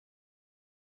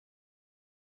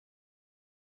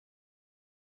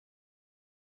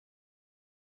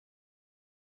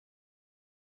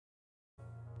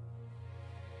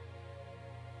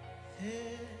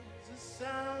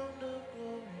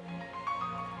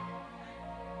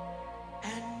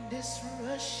It's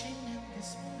rushing in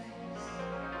this place.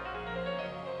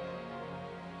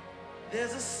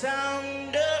 There's a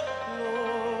sound of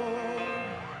glory.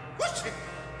 Watch it.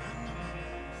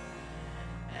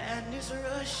 And it's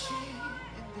rushing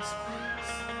in this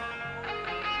place.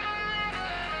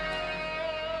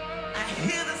 I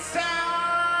hear the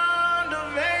sound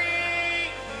of angels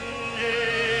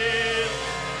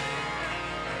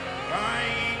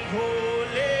crying,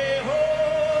 holy,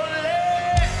 holy.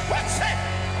 Watch it.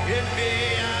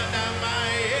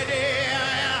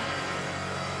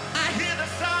 I hear the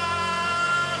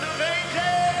sound of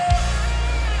angels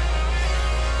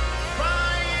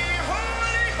crying,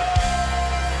 holy,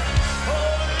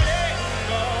 holy,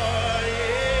 God,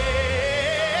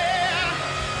 yeah.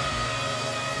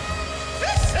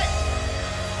 Let's say,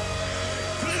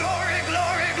 glory,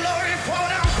 glory, glory, fall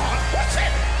down, God. What's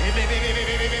it?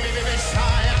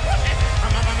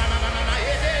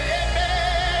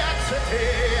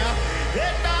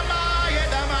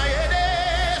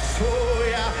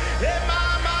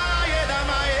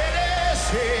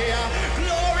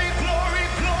 Glory, glory,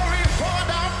 glory, fall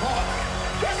down, God.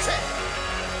 That's it.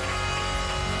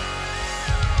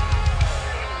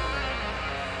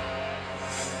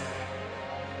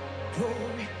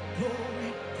 Glory,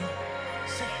 glory, glory.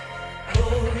 Say,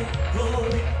 glory, glory,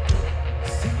 glory.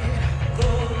 Sing it.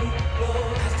 Glory,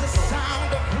 glory. As the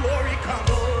sound of glory comes.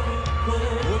 Glory,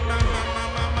 glory. Oh, mama,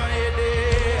 mama, it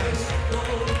is.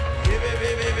 Glory. Baby,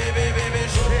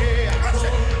 say. I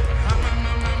say, mama,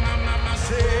 mama, mama,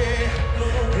 say.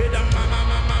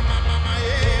 Mama,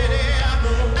 it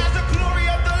is. As the glory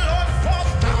of the Lord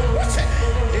falls down. What's it?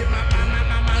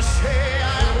 Mama, say.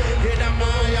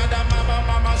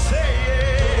 Mama, say.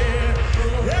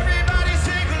 Everybody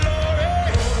say glory.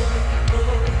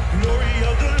 Glory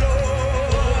of the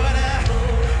Lord.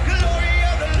 Glory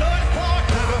of the Lord fall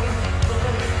down.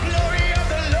 Glory of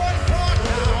the Lord fall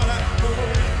down.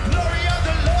 Glory of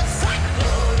the Lord sing.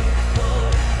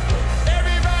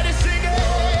 Everybody sing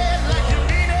it like you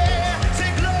mean it.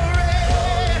 Say glory.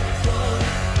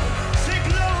 Say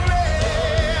glory.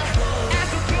 As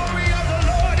the glory of the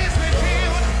Lord is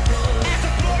revealed. As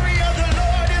the glory of the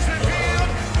Lord is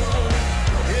revealed.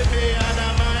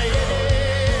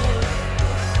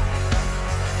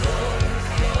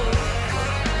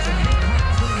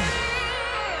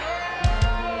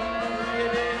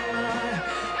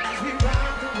 As we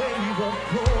ride the wave of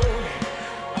glory,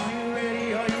 are you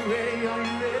ready? Are you ready? Are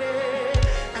you ready?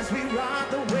 As we ride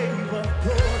the wave of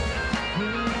glory,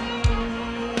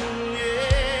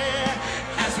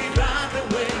 yeah. As we ride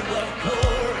the wave of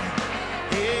glory,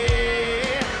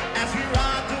 yeah. As we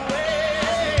ride the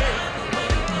wave,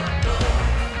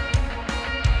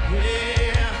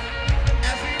 yeah.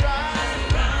 As we ride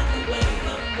the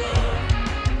wave of glory.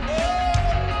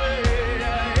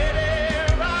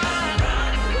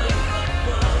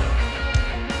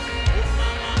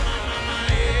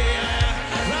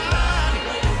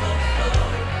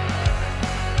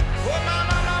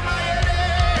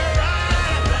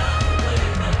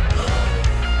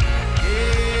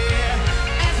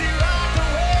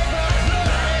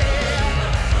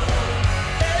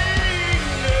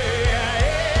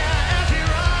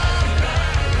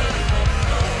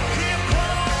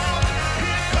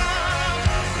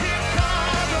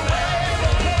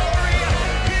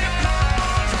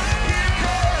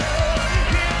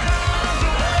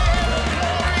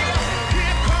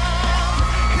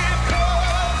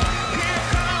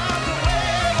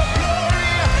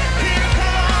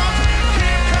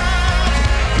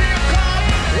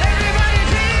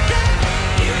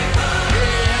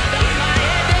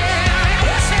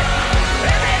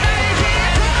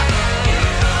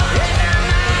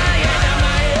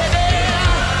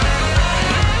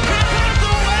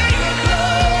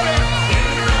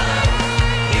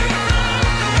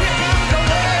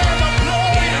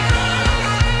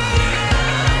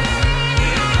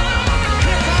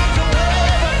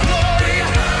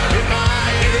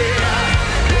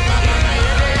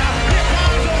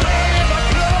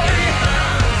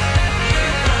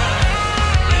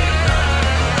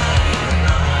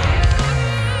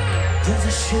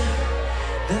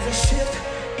 There's a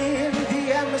shift in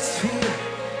the atmosphere.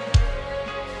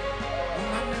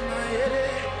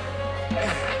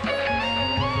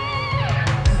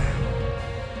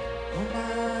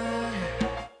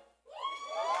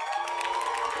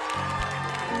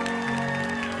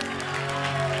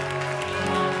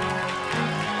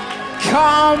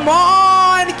 Come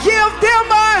on, give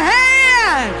them a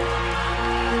hand.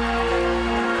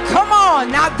 Come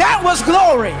on, now that was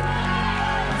glory.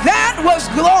 That was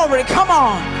glory. Come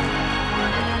on.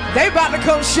 They about to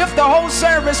come shift the whole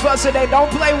service for us today.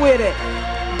 Don't play with it.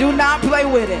 Do not play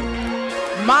with it.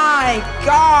 My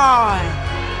God.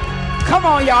 Come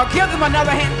on, y'all. Give them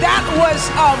another hand. That was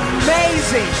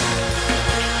amazing.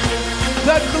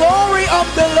 The glory of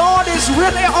the Lord is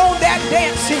really on that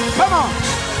dance team. Come on.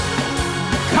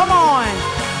 Come on.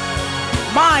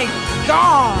 My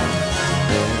God.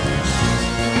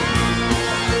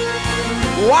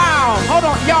 Wow. Hold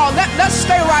on, y'all. Let's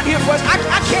stay right here for us.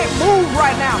 I can't move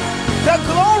right now. The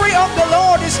glory of the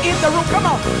Lord is in the room. Come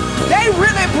on. They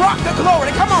really brought the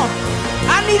glory. Come on.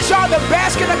 I need y'all to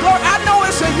bask in the glory. I know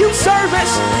it's a youth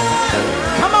service.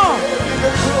 Come on.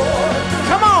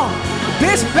 Come on.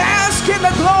 This bask in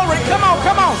the glory. Come on,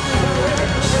 come on.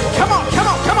 Come on, come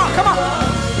on, come on, come on.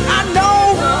 I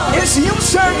know it's youth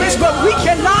service, but we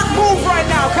cannot move right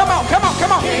now. Come on, come on,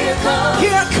 come on.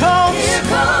 Here comes.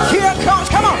 Here comes.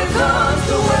 Come on.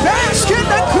 Bask in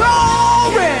the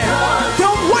glory. The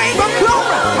wave of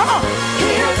glory. Come on.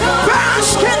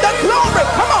 Bask in the glory.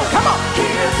 Come on, come on.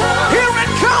 Here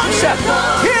it comes. Here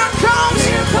it comes.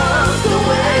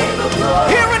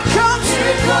 Here it comes.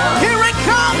 Here it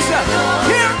comes.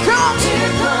 Here it comes.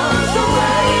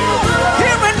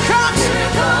 Here it comes.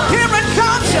 Here it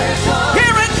comes.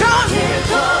 Here it comes.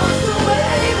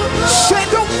 Say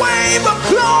the wave of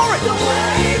glory.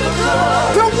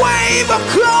 The wave of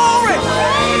glory.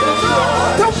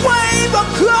 The wave of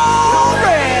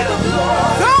glory.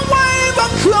 The wave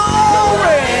of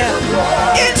glory.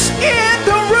 It's in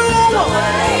the room.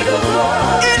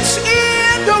 It's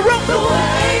in the room.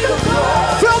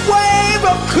 The wave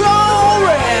of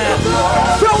glory.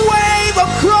 The wave of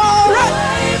glory.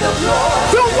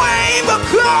 The wave of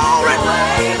glory.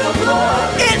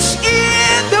 It's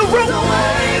in the room.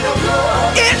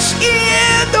 It's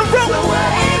in the room.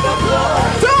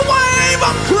 The wave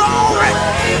of glory.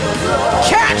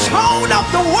 Catch hold of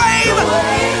the wave.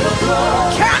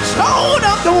 Catch hold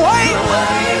of the wave.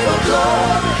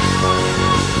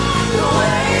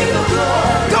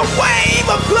 The wave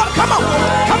of glory. Come on.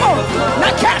 Come on.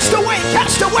 Now catch the wave.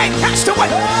 Catch the wave. Catch the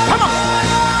wave. Come on.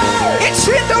 It's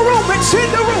in the room. It's in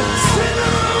the room.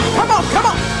 Come on. Come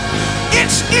on.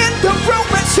 It's in the room.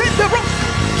 It's in the room.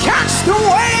 Catch the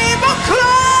wave of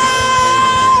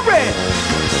glory.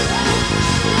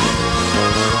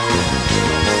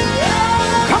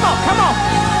 Come on. Come on.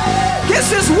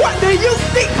 This is what the youth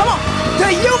need. Come on.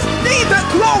 The youth need the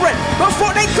glory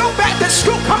before they go back to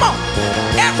school. Come on.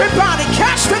 Everybody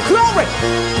catch the glory.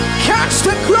 Catch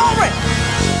the glory.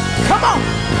 Come on.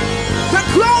 The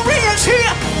glory is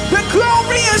here. The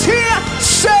glory is here.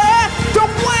 Say the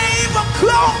wave of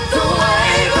glory. The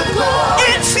wave of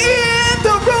glory. It's in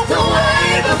the room. The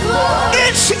wave of glory.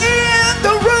 It's in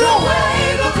the room. The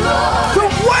wave of glory. The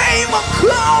wave of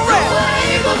glory. The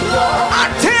wave of glory. I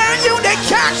dare you to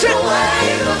catch it. The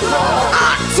wave of glory.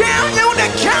 I dare you to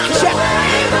catch The it.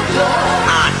 wave of glory.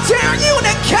 I dare you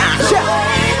to catch The it.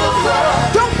 wave of glory.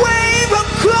 The wave of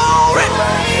glory. The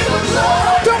wave of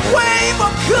glory. The wave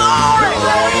of glory. The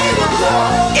wave of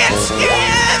glory. It's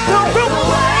in the room. The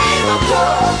wave of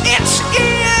glory. It's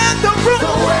in the room.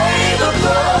 The wave of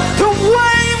glory. The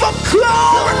wave of The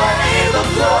glory. wave of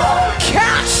glory.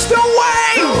 Catch the The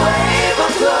wave. wave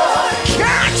of glory.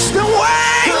 Catch the The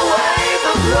wave. wave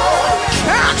of glory.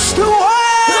 Catch the The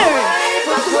wave. wave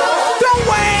of glory. The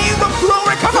wave of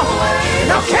glory. Come on.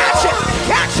 Now catch it.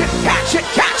 Catch it. Catch it.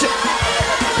 Catch it.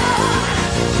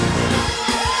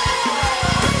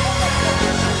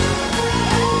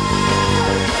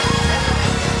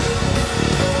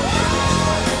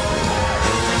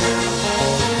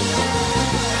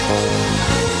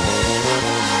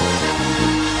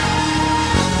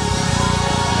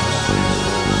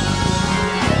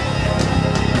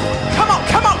 Come on,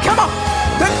 come on, come on.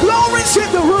 The glory's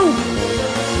in the room.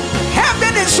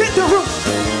 Heaven is in the room.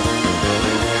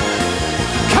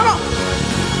 Come on.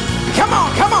 Come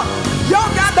on, come on.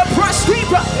 Y'all got to press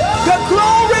deeper. The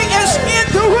glory is in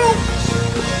the room.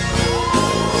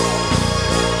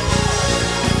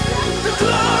 The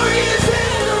glory is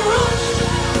in the room.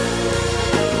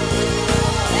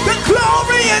 The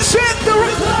glory is in the The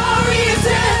room. glory is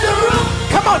in the room.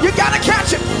 Come on, you got to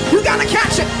catch it. You got to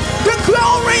catch it. The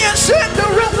glory is in the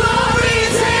The room. glory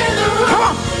is in the room. Come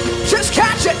on. Just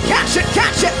catch it, catch it,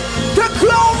 catch it. The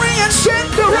glory is in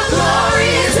the The room. glory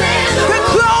is in the The room.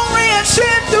 glory is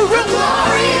in the The room.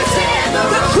 glory is in the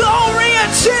The room. glory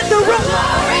is in the room.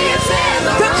 Glory is in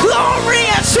the The room. glory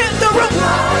is in the room.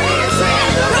 Glory is in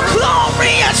the The room.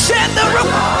 glory is in the room.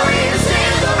 Glory is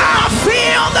in the room. I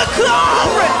feel the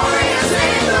glory. Glory is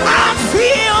in the room. I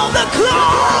feel the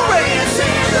glory.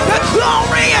 The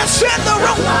glory is in the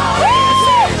room.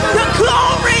 The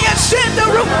glory is in the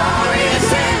room. Glory is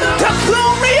in the room. The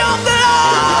glory of the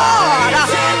Lord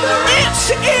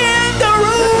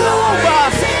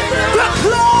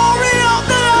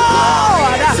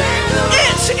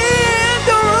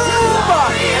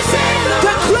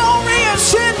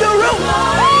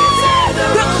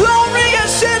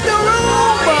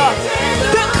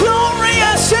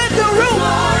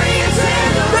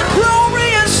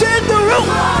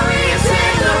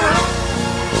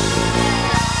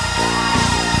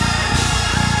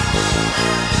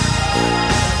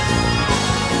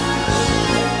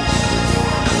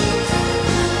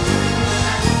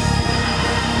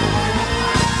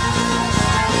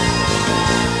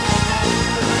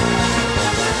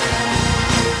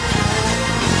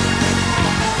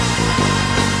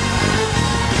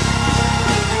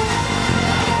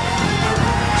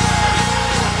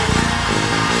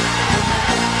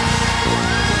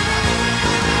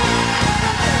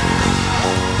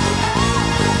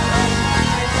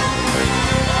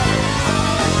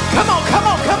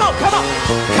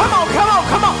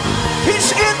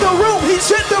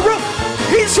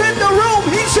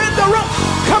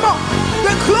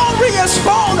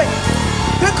falling.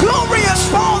 The glory is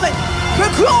falling. The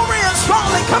glory is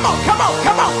falling. Come on, come on,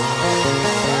 come on.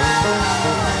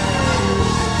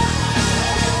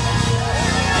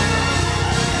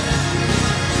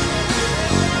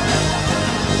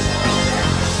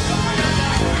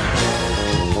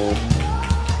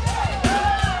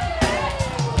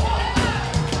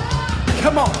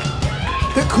 Come on.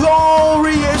 The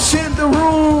glory is in the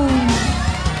room.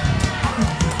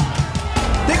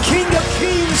 The King of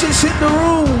Kings is in the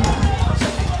room.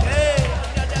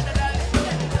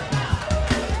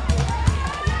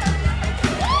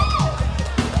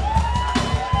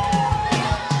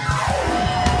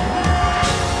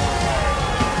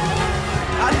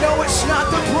 I know it's not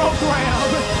the program,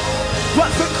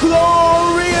 but the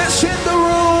glory is in the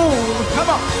room. Come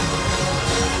on.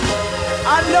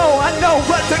 I know,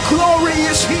 but the glory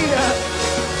is here.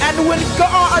 And when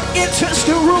God enters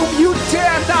the room, you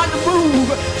dare not move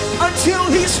until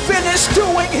he's finished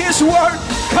doing his work.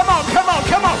 Come on, come on,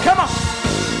 come on, come on.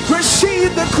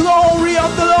 Receive the glory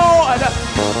of the Lord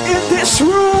in this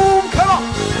room. Come on.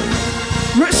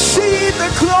 Receive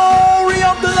the glory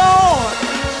of the Lord.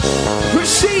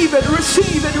 Receive it,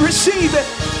 receive it, receive it.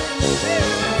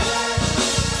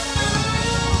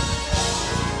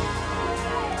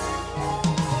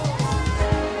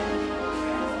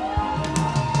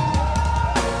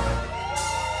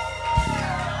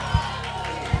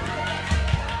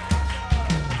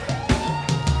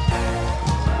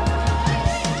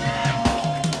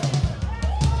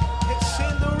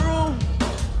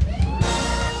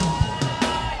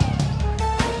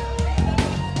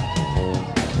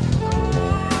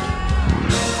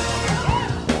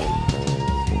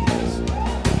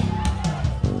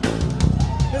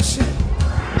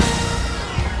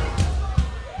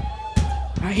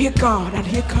 I hear God, I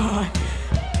hear God.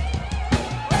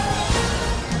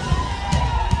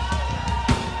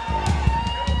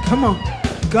 Come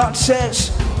on. God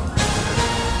says,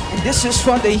 and this is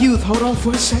for the youth. Hold on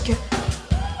for a second.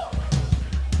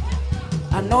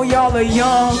 I know y'all are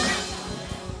young.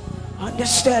 I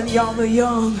understand y'all are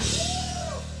young.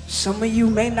 Some of you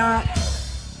may not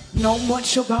know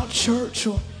much about church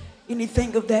or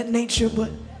anything of that nature, but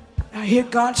I hear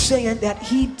God saying that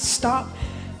he stopped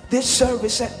this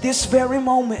service at this very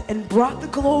moment and brought the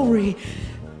glory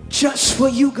just for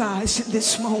you guys in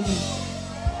this moment.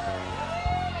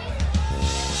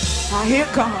 I hear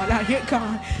God, I hear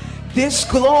God. This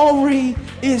glory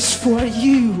is for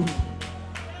you.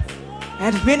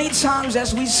 And many times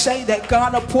as we say that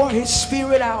God will pour his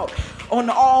spirit out on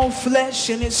all flesh,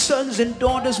 and his sons and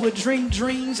daughters will dream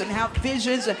dreams and have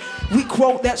visions, and we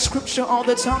quote that scripture all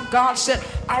the time. God said,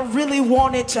 I really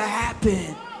want it to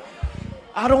happen.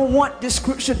 I don't want this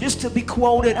scripture just to be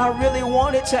quoted. I really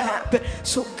want it to happen.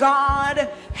 So God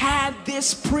had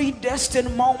this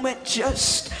predestined moment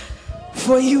just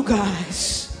for you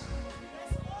guys.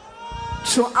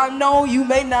 So I know you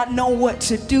may not know what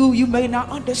to do. You may not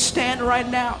understand right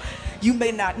now. You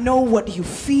may not know what you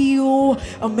feel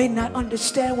or may not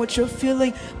understand what you're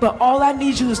feeling. But all I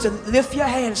need you is to lift your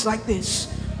hands like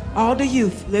this. All the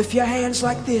youth, lift your hands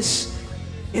like this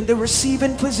in the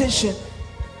receiving position.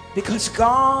 Because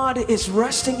God is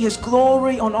resting his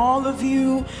glory on all of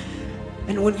you.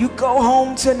 And when you go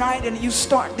home tonight and you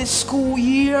start this school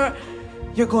year,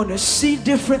 you're going to see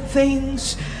different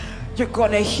things. You're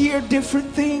going to hear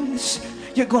different things.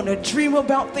 You're going to dream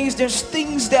about things. There's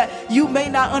things that you may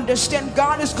not understand.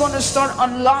 God is going to start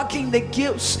unlocking the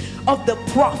gifts of the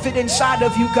prophet inside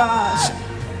of you guys.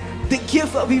 The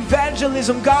gift of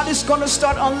evangelism. God is going to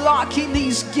start unlocking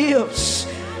these gifts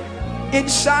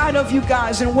inside of you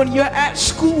guys. And when you're at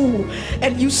school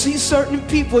and you see certain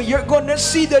people, you're going to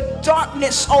see the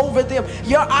darkness over them.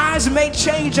 Your eyes may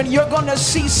change and you're going to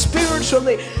see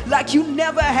spiritually like you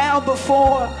never have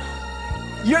before.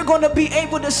 You're going to be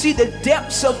able to see the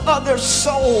depths of other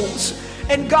souls.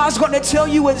 And God's going to tell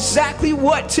you exactly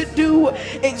what to do,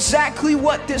 exactly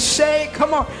what to say.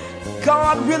 Come on.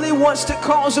 God really wants to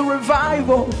cause a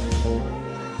revival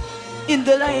in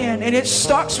the land. And it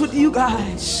starts with you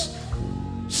guys.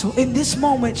 So in this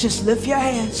moment, just lift your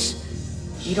hands.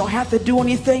 You don't have to do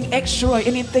anything extra or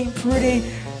anything pretty.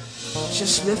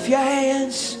 Just lift your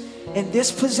hands in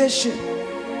this position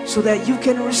so that you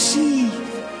can receive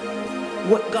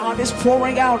what God is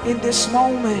pouring out in this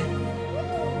moment.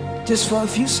 Just for a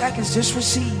few seconds, just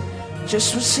receive.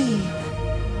 Just receive.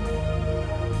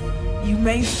 You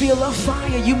may feel a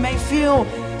fire. You may feel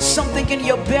something in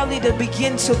your belly to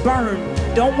begin to burn.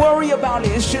 Don't worry about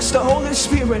it. It's just the Holy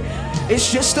Spirit.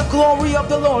 It's just the glory of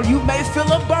the Lord. You may feel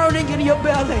a burning in your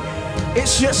belly.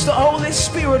 It's just the Holy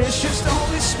Spirit. It's just the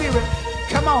Holy Spirit.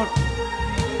 Come on.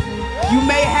 You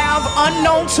may have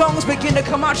unknown tongues begin to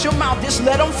come out your mouth. Just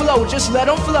let them flow. Just let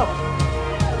them flow.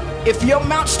 If your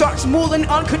mouth starts moving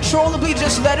uncontrollably,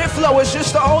 just let it flow. It's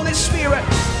just the Holy Spirit.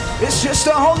 It's just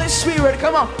the Holy Spirit.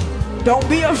 Come on. Don't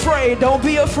be afraid. Don't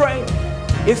be afraid.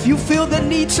 If you feel the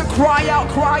need to cry out,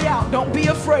 cry out. Don't be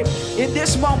afraid. In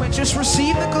this moment, just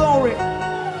receive the glory.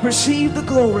 Receive the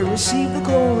glory. Receive the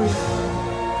glory.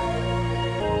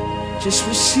 Just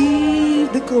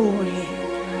receive the glory.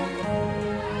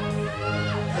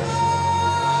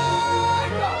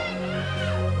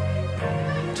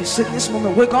 Just in this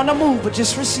moment, we're gonna move, but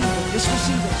just receive it. Just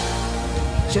receive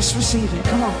it. Just receive it.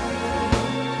 Come on.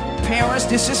 Parents,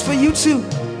 this is for you too.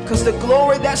 Because the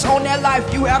glory that's on their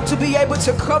life, you have to be able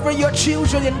to cover your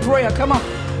children in prayer. Come on.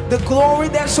 The glory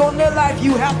that's on their life,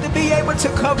 you have to be able to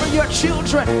cover your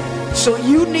children. So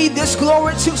you need this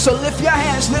glory too. So lift your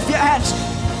hands, lift your hands.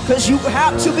 Because you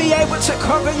have to be able to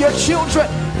cover your children.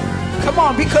 Come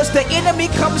on, because the enemy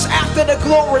comes after the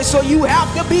glory. So you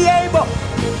have to be able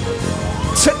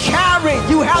to carry.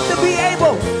 You have to be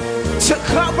able to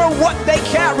cover what they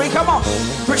carry. Come on.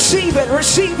 Receive it,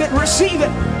 receive it, receive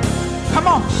it. Come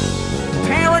on.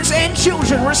 Parents and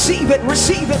children, receive it,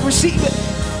 receive it, receive it.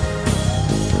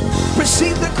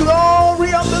 Receive the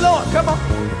glory of the Lord. Come on.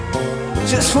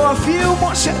 Just for a few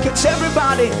more seconds,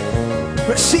 everybody.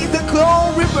 Receive the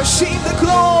glory, receive the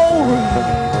glory.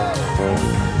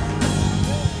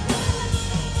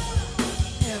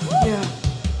 Yeah.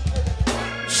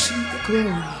 Receive the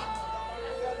glory.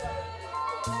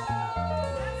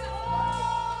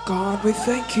 God, we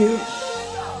thank you.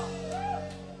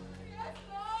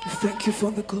 Thank you for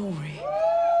the glory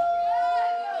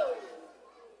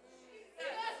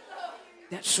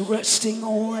that's resting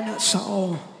on us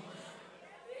all.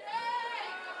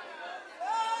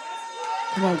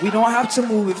 Come on, we don't have to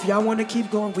move. If y'all want to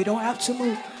keep going, we don't have to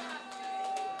move.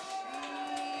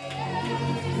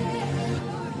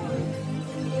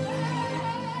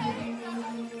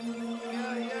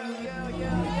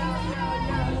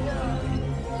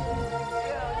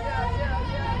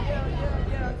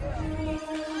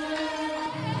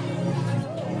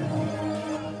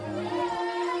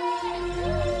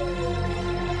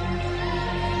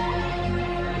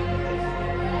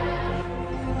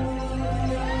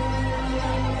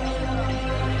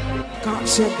 God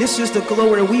said, this is the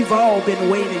glory we've all been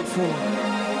waiting for.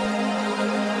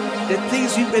 The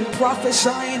things we've been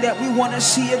prophesying that we want to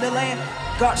see in the land.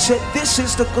 God said, this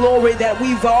is the glory that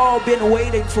we've all been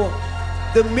waiting for.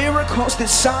 The miracles, the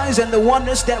signs, and the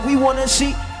wonders that we want to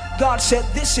see. God said,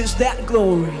 this is that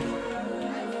glory.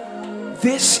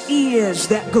 This is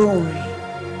that glory.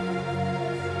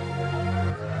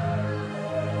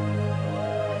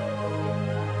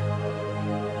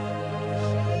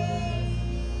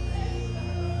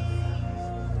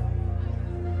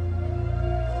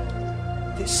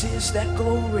 This is that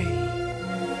glory.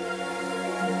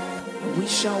 We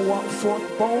shall walk forth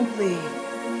boldly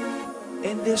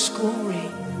in this glory.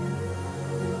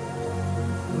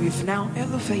 We've now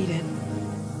elevated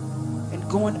and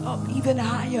going up even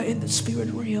higher in the spirit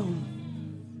realm.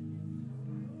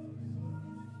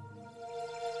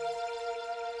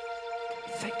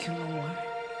 Thank you, Lord,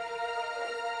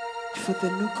 for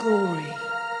the new glory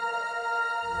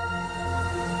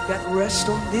that rests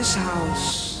on this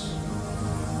house.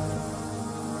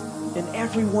 And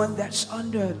everyone that's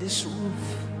under this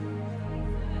roof,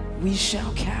 we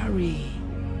shall carry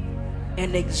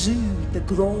and exude the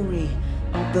glory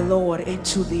of the Lord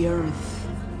into the earth.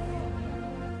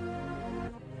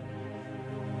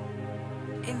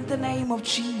 In the name of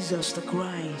Jesus the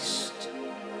Christ.